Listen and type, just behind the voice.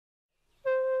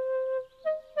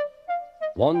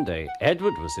One day,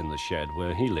 Edward was in the shed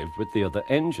where he lived with the other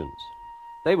engines.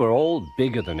 They were all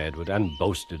bigger than Edward and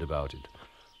boasted about it.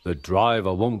 "The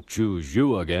driver won't choose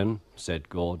you again," said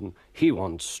Gordon. "He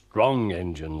wants strong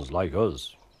engines like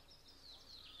us."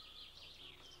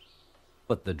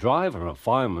 But the driver and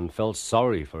fireman felt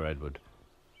sorry for Edward.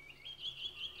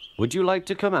 "Would you like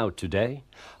to come out today?"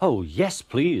 "Oh, yes,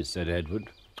 please," said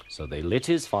Edward. So they lit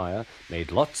his fire,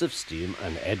 made lots of steam,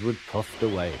 and Edward puffed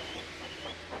away.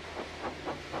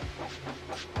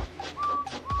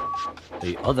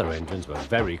 The other engines were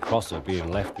very cross at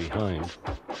being left behind.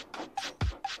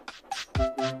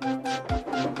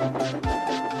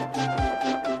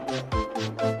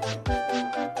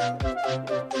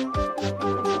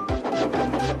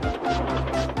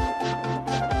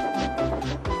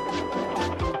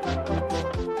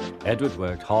 Edward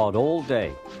worked hard all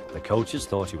day. The coaches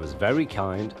thought he was very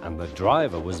kind, and the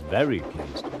driver was very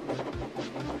pleased.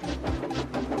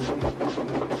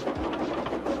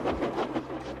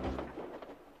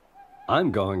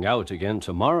 "I'm going out again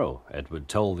tomorrow," Edward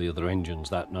told the other engines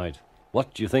that night.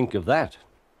 "What do you think of that?"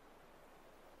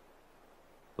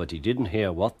 But he didn't hear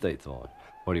what they thought,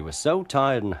 for he was so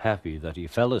tired and happy that he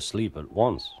fell asleep at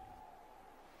once.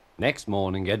 Next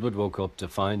morning, Edward woke up to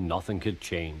find nothing had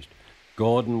changed.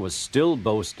 Gordon was still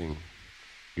boasting.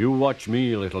 "You watch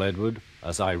me, little Edward,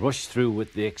 as I rush through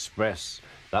with the express.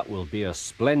 That will be a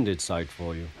splendid sight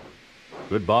for you.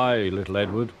 Goodbye, little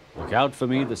Edward. Look out for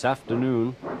me this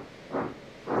afternoon."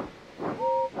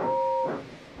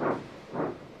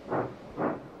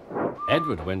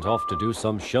 Edward went off to do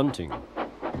some shunting.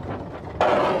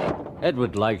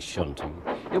 Edward liked shunting.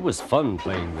 It was fun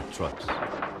playing with trucks.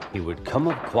 He would come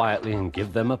up quietly and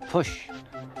give them a push.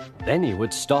 Then he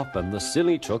would stop and the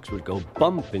silly trucks would go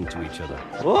bump into each other.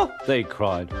 "Oh!" they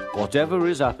cried. "Whatever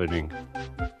is happening?"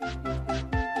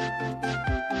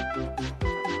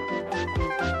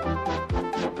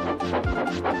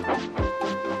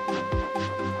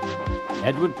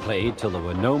 Edward played till there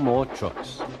were no more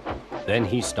trucks. Then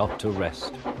he stopped to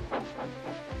rest.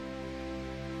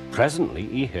 Presently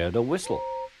he heard a whistle.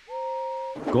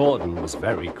 Gordon was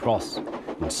very cross.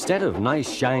 Instead of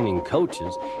nice shining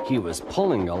coaches, he was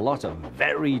pulling a lot of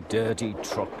very dirty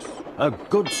trucks. "A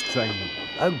goods train,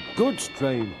 a goods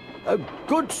train, a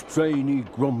goods train," he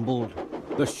grumbled.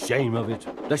 "The shame of it,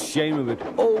 the shame of it,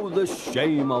 oh, the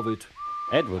shame of it."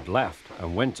 Edward laughed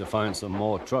and went to find some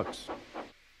more trucks.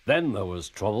 Then there was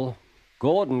trouble.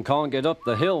 "Gordon can't get up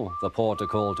the hill," the porter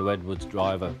called to Edward's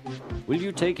driver. "Will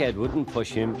you take Edward and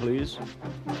push him, please?"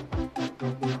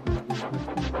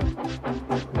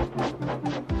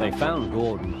 They found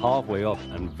Gordon halfway up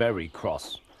and very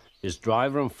cross. His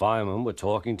driver and fireman were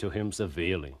talking to him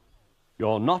severely.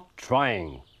 "You're not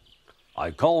trying."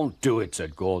 "I can't do it,"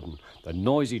 said Gordon. "The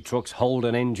noisy trucks hold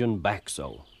an engine back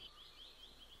so."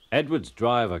 Edward's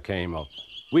driver came up.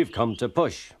 "We've come to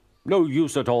push." "No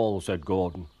use at all," said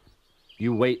Gordon.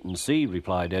 "You wait and see,"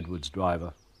 replied Edward's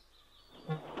driver.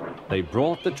 They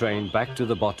brought the train back to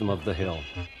the bottom of the hill.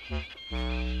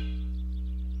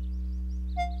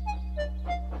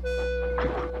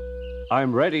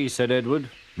 "I'm ready," said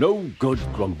Edward. "No good,"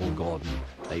 grumbled Gordon.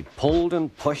 They pulled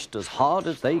and pushed as hard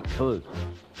as they could.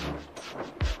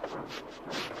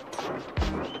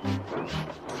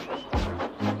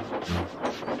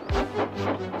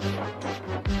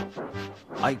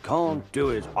 "I can't do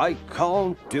it, I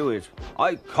can't do it,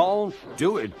 I can't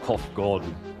do it," puffed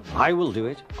Gordon. "I will do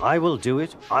it, I will do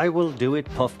it, I will do it,"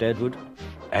 puffed Edward.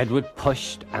 Edward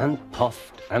pushed and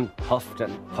puffed and puffed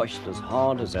and pushed as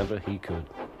hard as ever he could.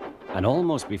 And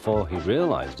almost before he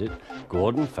realized it,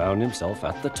 Gordon found himself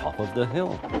at the top of the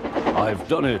hill. "I've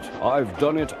done it, I've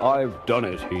done it, I've done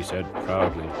it," he said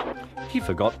proudly. He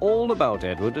forgot all about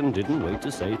Edward and didn't wait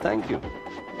to say thank you.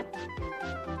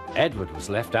 Edward was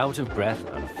left out of breath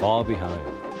and far behind.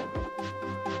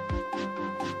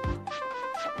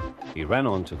 He ran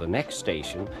on to the next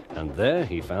station, and there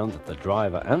he found that the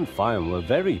driver and fireman were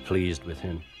very pleased with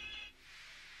him.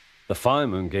 The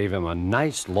fireman gave him a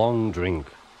nice long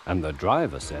drink, and the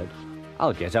driver said,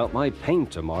 "I'll get out my paint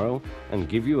tomorrow and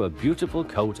give you a beautiful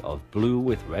coat of blue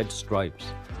with red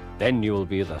stripes. Then you will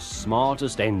be the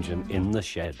smartest engine in the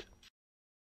shed."